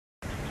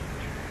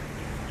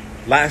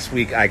Last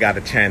week, I got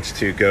a chance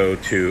to go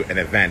to an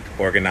event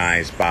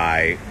organized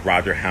by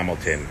Roger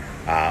Hamilton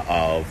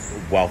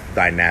of Wealth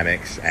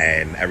Dynamics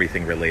and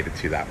everything related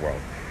to that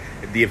world.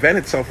 The event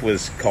itself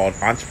was called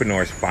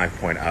Entrepreneurs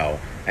 5.0,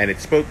 and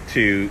it spoke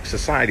to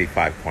Society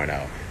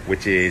 5.0,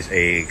 which is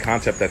a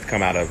concept that's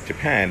come out of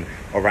Japan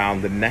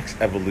around the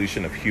next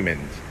evolution of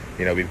humans.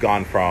 You know, we've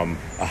gone from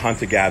a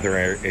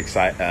hunter-gatherer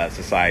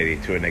society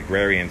to an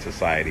agrarian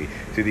society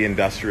to the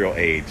industrial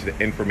age, the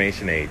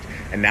information age,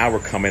 and now we're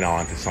coming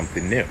on to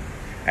something new.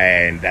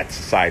 And that's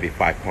Society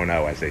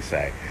 5.0, as they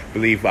say. I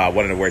believe one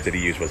of the words that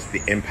he used was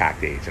the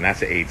impact age, and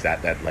that's the age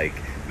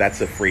that's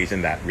the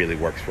phrasing that really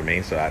works for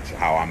me, so that's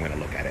how I'm going to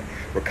look at it.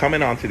 We're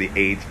coming on to the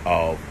age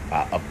of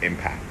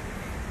impact.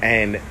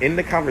 And in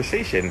the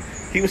conversation,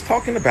 he was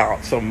talking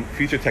about some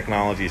future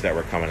technologies that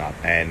were coming up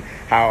and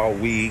how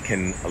we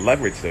can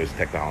leverage those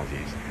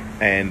technologies.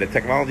 And the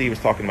technology he was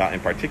talking about in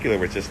particular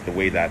was just the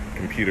way that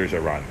computers are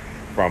run,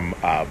 from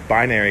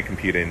binary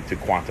computing to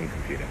quantum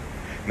computing.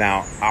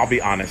 Now, I'll be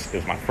honest, it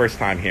was my first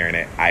time hearing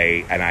it.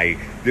 I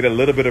did a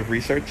little bit of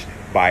research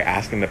by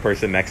asking the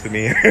person next to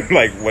me,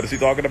 like, what is he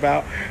talking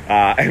about?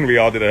 And we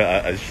all did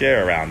a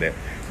share around it.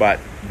 But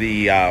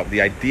the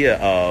idea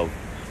of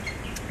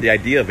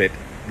it,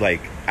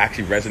 like,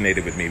 actually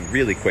resonated with me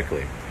really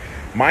quickly.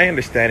 My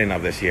understanding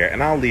of this here,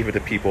 and I'll leave it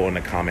to people in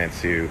the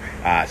comments to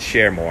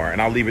share more,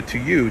 and I'll leave it to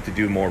you to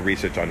do more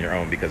research on your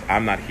own, because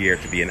I'm not here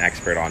to be an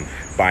expert on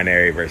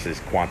binary versus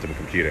quantum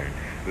computing.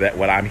 That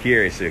what I'm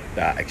here is to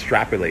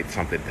extrapolate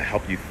something to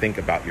help you think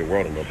about your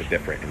world a little bit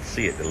different and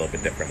see it a little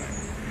bit differently.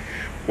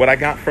 What I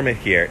got from it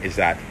here is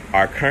that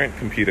our current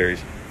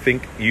computers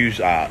use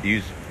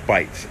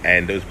bytes,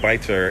 and those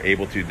bytes are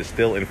able to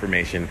distill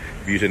information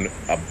using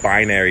a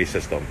binary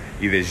system,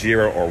 either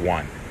 0 or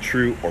 1,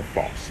 true or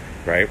false,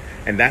 right?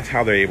 And that's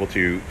how they're able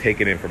to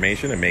take in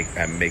information and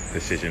make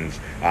decisions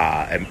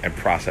and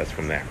process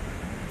from there.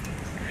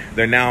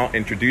 They're now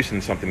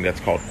introducing something that's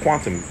called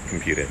quantum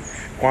computing.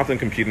 Quantum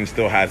computing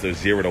still has those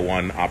 0 to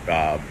 1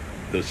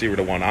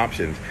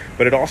 options,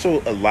 but it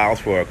also allows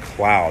for a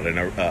cloud and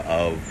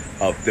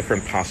of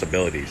different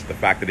possibilities. The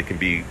fact that it can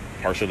be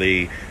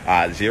partially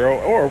 0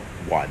 or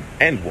 1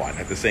 and 1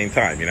 at the same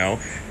time, you know.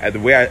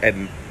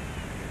 And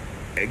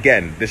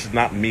again, this is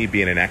not me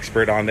being an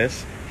expert on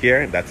this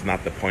here. That's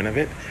not the point of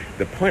it.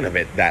 The point of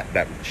it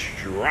that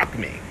struck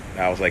me,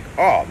 I was like,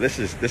 oh, this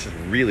is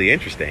really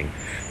interesting,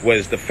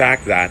 was the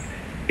fact that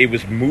it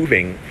was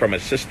moving from a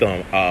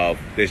system of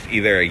there's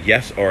either a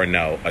yes or a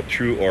no, a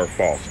true or a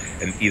false,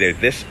 and either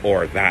this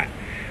or that.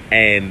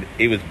 And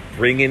it was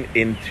bringing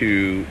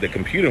into the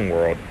computing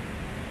world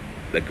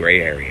the gray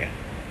area.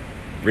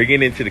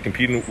 Bringing into the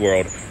computing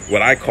world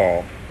what I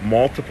call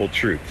multiple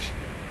truths.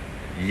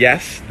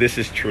 Yes, this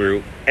is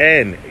true,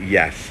 and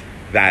yes,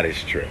 that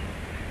is true.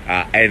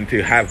 And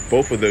to have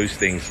both of those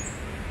things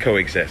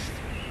coexist.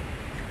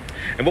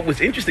 And what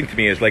was interesting to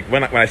me is, like,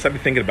 when I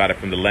started thinking about it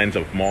from the lens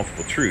of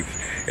multiple truths,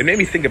 it made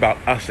me think about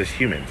us as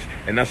humans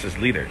and us as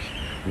leaders.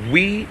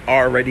 We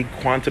are already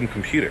quantum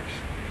computers.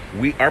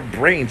 Our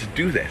brains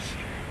do this.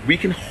 We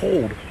can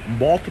hold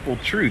multiple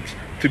truths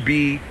to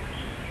be,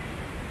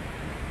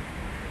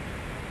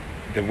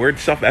 the word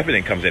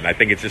self-evident comes in. I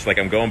think it's just like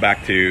I'm going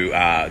back to,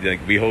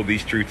 like, we hold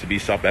these truths to be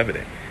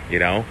self-evident, you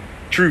know?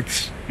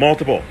 Truths,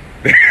 multiple.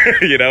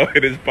 You know,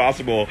 it is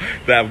possible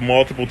to have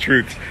multiple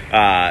truths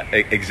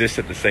exist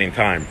at the same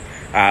time.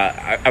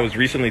 I was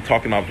recently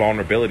talking about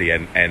vulnerability,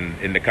 and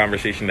in the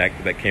conversation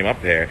that came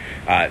up there,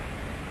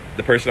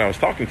 the person I was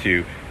talking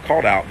to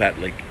called out that,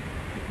 like,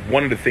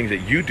 one of the things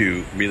that you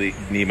do really,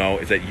 Nemo,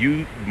 is that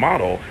you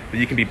model that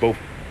you can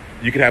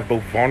have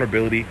both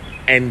vulnerability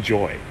and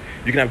joy.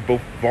 You can have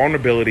both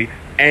vulnerability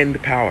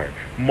and power.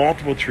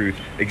 Multiple truths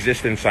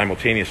existing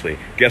simultaneously.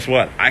 Guess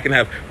what? I can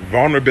have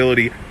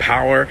vulnerability,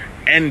 power,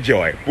 and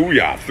joy.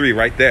 Booyah, 3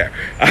 right there.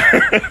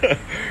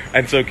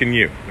 And so can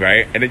you,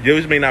 right? And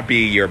those may not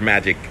be your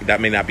magic, that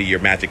may not be your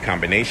magic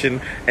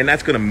combination, and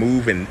that's going to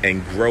move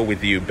and grow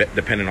with you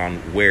depending on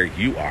where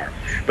you are.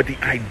 But the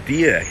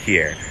idea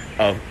here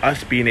of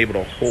us being able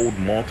to hold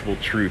multiple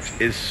truths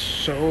is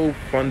so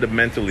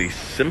fundamentally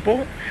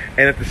simple,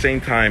 and at the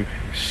same time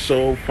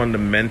so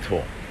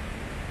fundamental,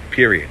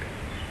 period.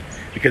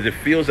 Because it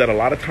feels that a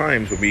lot of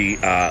times when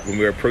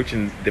we're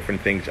approaching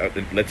different things,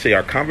 let's say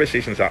our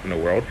conversations out in the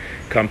world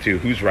come to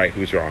who's right,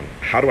 who's wrong.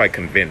 How do I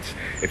convince?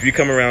 If you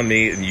come around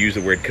me and use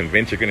the word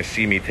convince, you're going to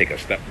see me take a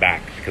step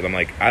back, because I'm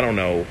like, I don't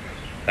know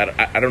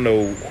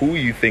who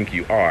you think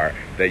you are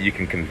that you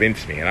can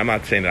convince me. And I'm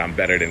not saying that I'm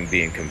better than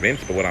being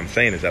convinced, but what I'm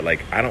saying is that,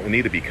 like, I don't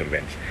need to be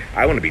convinced.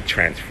 I want to be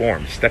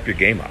transformed. Step your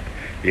game up.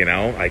 You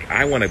know, like,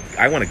 I want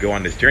to go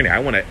on this journey. I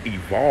want to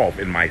evolve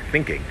in my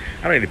thinking.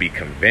 I don't need to be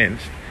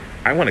convinced.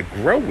 I want to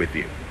grow with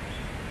you.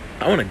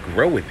 I want to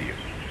grow with you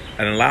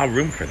and allow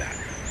room for that,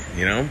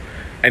 you know?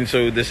 And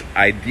so this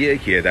idea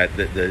here that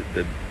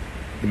the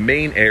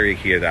main area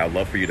here that I'd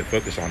love for you to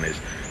focus on is,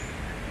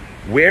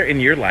 where in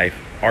your life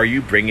are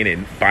you bringing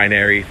in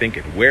binary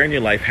thinking? Where in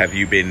your life have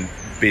you been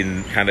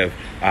kind of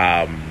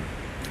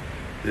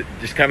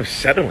just kind of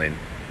settling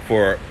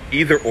for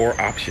either or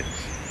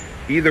options?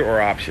 either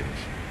or options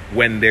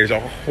when there's a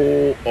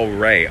whole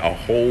array, a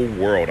whole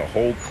world, a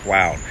whole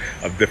cloud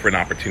of different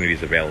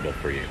opportunities available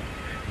for you,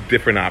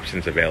 different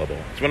options available.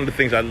 It's one of the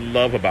things I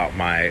love about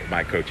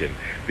my coaching,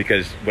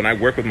 because when I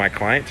work with my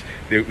clients,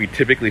 we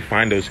typically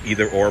find those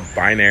either or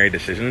binary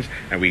decisions,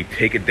 and we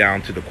take it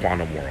down to the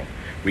quantum world.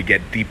 We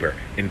get deeper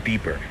and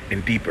deeper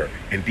and deeper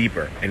and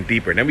deeper and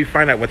deeper. And then we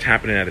find out what's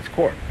happening at its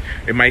core.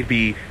 It might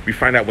be we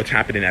find out what's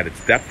happening at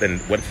its depth, and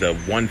what's the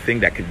one thing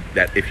that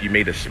if you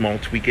made a small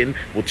tweak in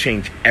will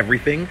change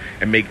everything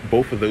and make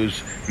both of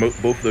those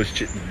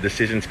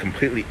decisions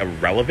completely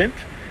irrelevant,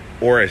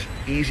 or as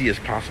easy as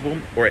possible,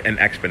 or an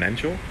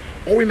exponential.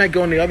 Or we might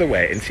go in the other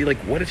way and see, like,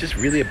 what is this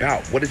really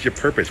about? What is your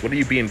purpose? What are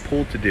you being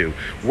pulled to do?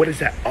 What's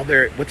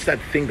that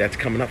thing that's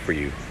coming up for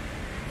you?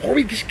 Or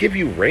we just give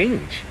you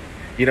range.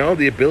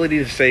 The ability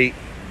to say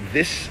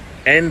this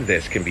and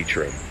this can be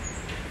true.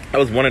 That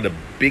was one of the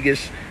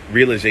biggest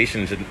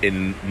realizations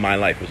in my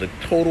life. It was a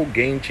total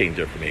game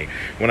changer for me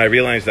when I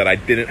realized that I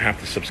didn't have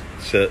to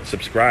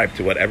subscribe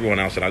to what everyone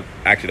else, and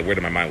actually the word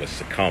in my mind was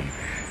succumb.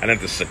 I didn't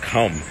have to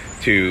succumb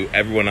to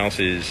everyone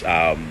else's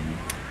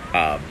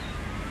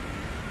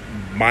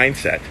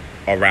mindset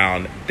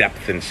around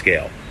depth and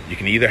scale. You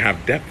can either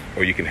have depth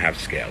or you can have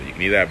scale. You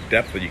can either have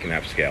depth or you can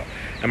have scale.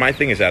 And my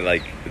thing is that,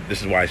 like,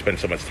 this is why I spend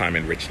so much time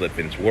in Rich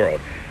Litvín's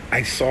world.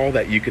 I saw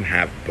that you can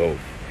have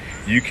both.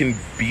 You can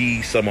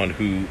be someone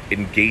who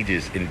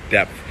engages in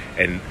depth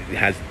and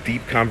has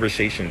deep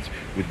conversations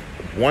with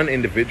one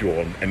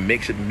individual and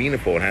makes it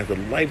meaningful and has a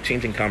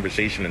life-changing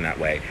conversation in that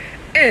way.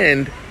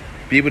 And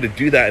be able to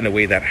do that in a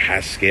way that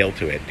has scale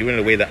to it. Do it in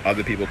a way that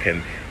other people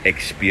can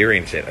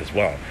experience it as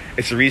well.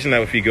 It's the reason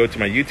that if you go to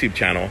my YouTube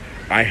channel,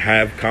 I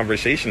have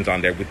conversations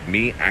on there with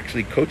me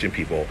actually coaching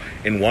people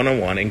in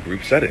one-on-one and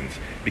group settings.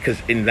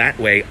 Because in that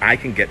way, I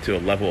can get to a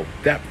level of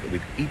depth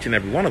with each and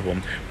every one of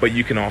them, but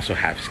you can also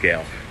have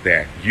scale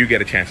there. You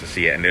get a chance to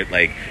see it. And they're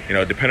like,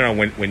 depending on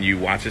when you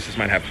watch this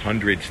might have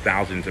hundreds,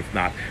 thousands, if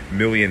not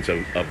millions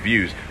of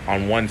views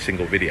on one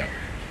single video.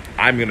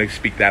 I'm going to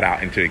speak that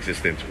out into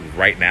existence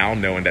right now,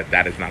 knowing that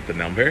that is not the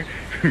number,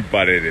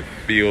 but it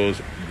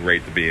feels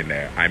great to be in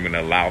there. I'm going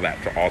to allow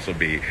that to also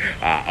be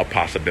a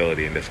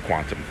possibility in this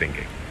quantum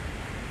thinking.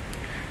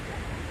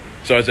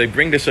 So as I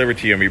bring this over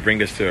to you and we bring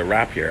this to a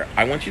wrap here,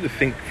 I want you to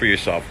think for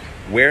yourself,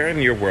 where in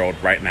your world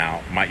right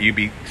now might you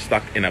be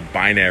stuck in a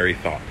binary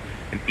thought,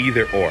 an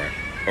either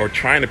or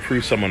trying to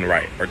prove someone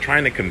right, or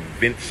trying to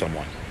convince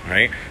someone,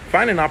 right?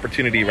 Find an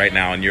opportunity right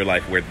now in your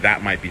life where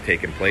that might be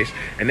taking place,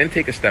 and then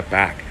take a step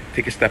back,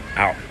 take a step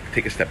out,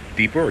 take a step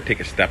deeper, or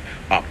take a step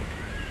up,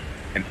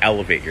 and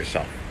elevate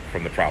yourself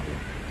from the problem.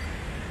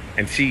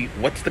 And see,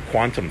 what's the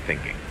quantum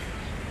thinking?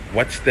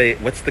 What's the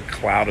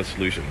cloud of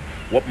solution?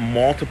 What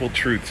multiple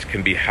truths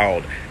can be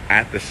held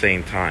at the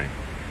same time,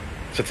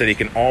 such that they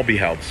can all be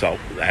held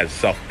as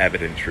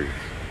self-evident truths,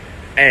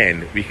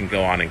 and we can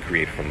go on and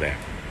create from there.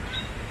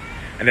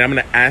 And then I'm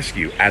going to ask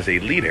you, as a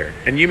leader,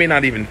 and you may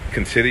not even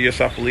consider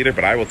yourself a leader,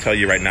 but I will tell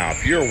you right now,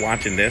 if you're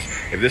watching this,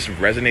 if this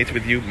resonates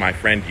with you, my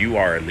friend, you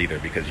are a leader,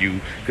 because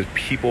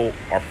people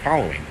are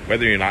following,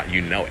 whether or not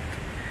you know it.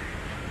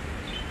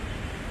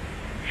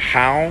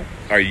 How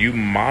are you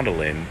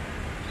modeling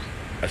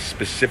a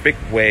specific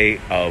way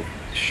of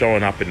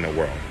showing up in the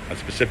world, a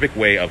specific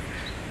way of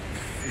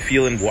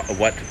feeling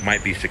what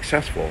might be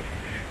successful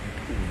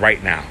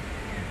right now,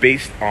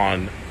 based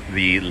on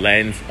the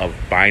lens of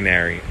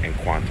binary and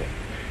quantum,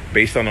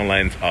 based on the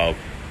lens of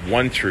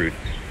one truth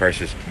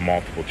versus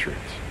multiple truths?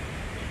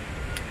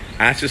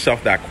 Ask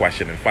yourself that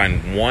question and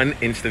find one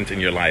instance in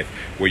your life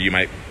where you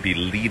might be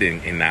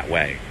leading in that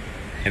way.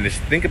 And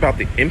just think about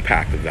the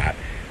impact of that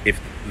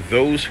if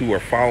those who are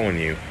following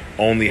you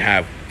only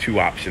have two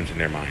options in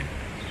their mind.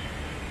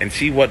 And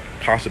see what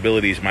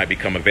possibilities might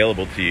become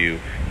available to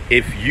you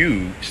if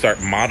you start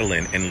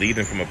modeling and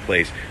leading from a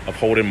place of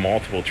holding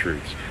multiple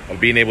truths, of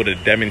being able to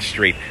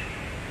demonstrate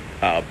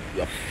a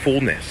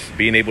fullness,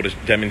 being able to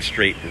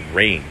demonstrate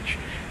range,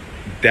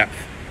 depth,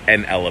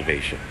 and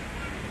elevation.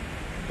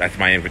 That's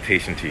my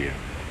invitation to you.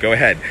 Go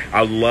ahead.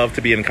 I'd love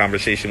to be in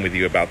conversation with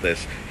you about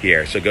this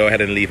here. So go ahead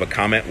and leave a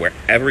comment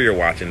wherever you're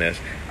watching this.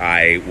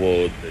 I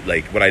will,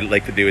 what I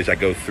like to do is I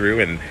go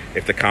through, and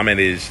if the comment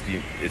is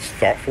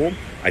thoughtful,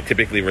 I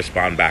typically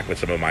respond back with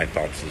some of my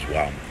thoughts as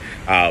well.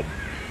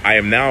 I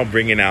am now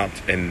bringing out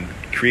and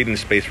creating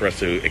space for us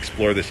to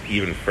explore this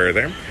even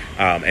further.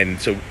 And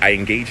so I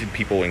engage in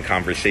people in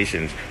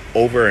conversations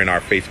over in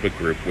our Facebook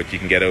group, which you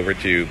can get over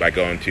to by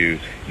going to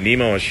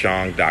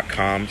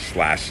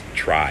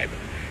nemoashong.com/tribe.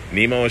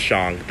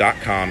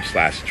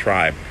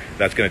 nemoashong.com/tribe.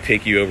 That's going to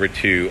take you over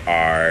to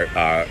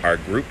our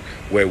group,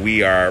 where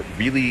we are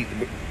really,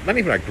 not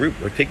even our group,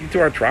 we're taking you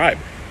to our tribe.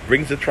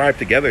 Brings the tribe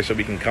together so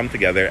we can come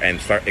together and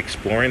start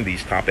exploring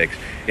these topics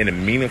in a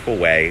meaningful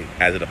way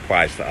as it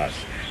applies to us.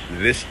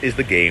 This is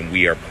the game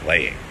we are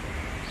playing,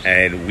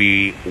 and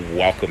we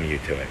welcome you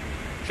to it.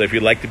 So if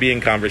you'd like to be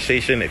in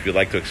conversation, if you'd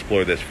like to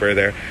explore this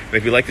further, and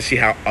if you'd like to see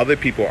how other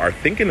people are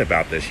thinking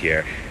about this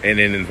here in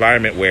an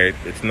environment where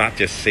it's not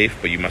just safe,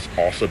 but you must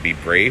also be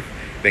brave,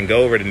 then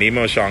go over to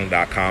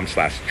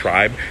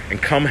nemoshong.com/tribe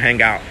and come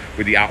hang out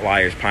with the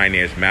outliers,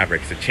 pioneers,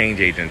 mavericks, the change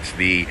agents,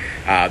 the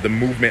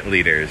movement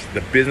leaders,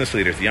 the business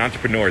leaders, the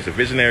entrepreneurs, the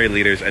visionary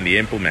leaders, and the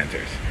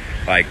implementers.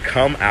 Like,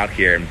 come out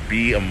here and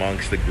be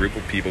amongst the group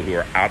of people who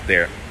are out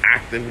there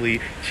actively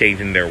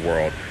changing their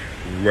world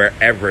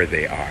wherever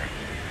they are.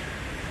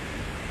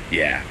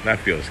 Yeah, that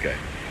feels good.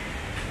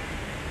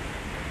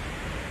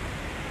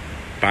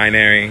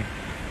 Binary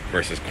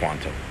versus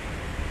quantum.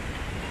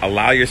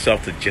 Allow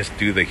yourself to just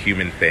do the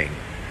human thing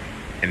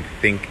and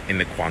think in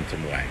the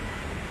quantum way.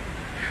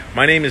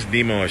 My name is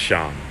Nemo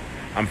Asham.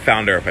 I'm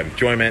founder of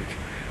Enjoyment.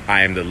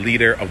 I am the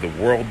leader of the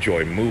World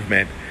Joy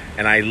Movement,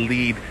 and I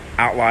lead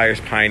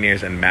outliers,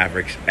 pioneers, and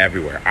mavericks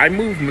everywhere. I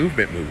move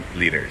movement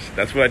leaders.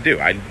 That's what I do.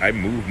 I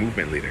move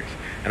movement leaders.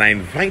 And I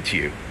invite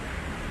you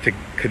to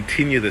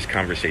continue this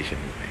conversation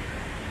with me.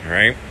 All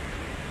right?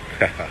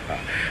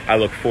 I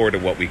look forward to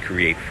what we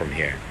create from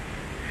here.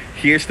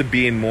 Here's to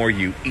being more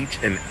you each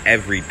and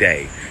every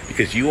day,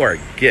 because you are a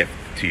gift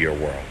to your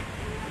world.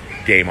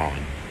 Game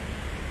on.